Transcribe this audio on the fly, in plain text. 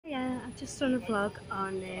I've just done a vlog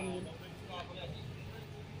on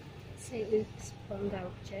St Luke's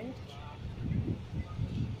Bond-Out Church.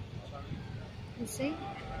 You see?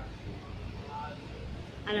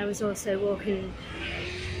 And I was also walking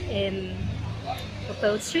up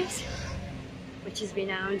Old Street, which is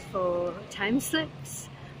renowned for time slips.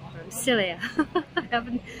 I'm still here. I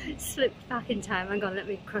haven't slipped back in time. Hang on, let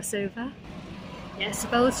me cross over. Yes,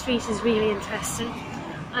 Old Street is really interesting.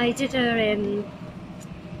 I did a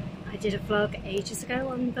vlog ages ago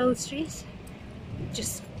on Bold Street,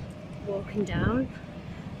 just walking down,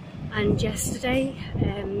 and yesterday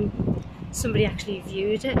somebody actually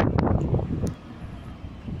viewed it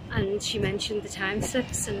and she mentioned the time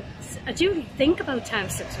slips, and I do think about time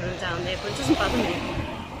slips when I'm down there, but it doesn't bother me.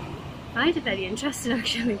 I find it very interesting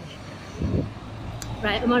actually.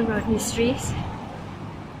 Right, I'm on Rodney Street.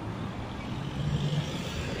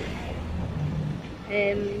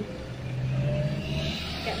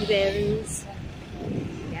 Getting bearings.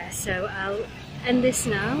 Yeah, so I'll end this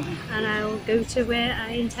now and I'll go to where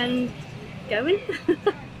I intend going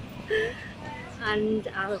and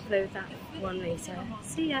I'll upload that one later.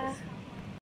 See ya!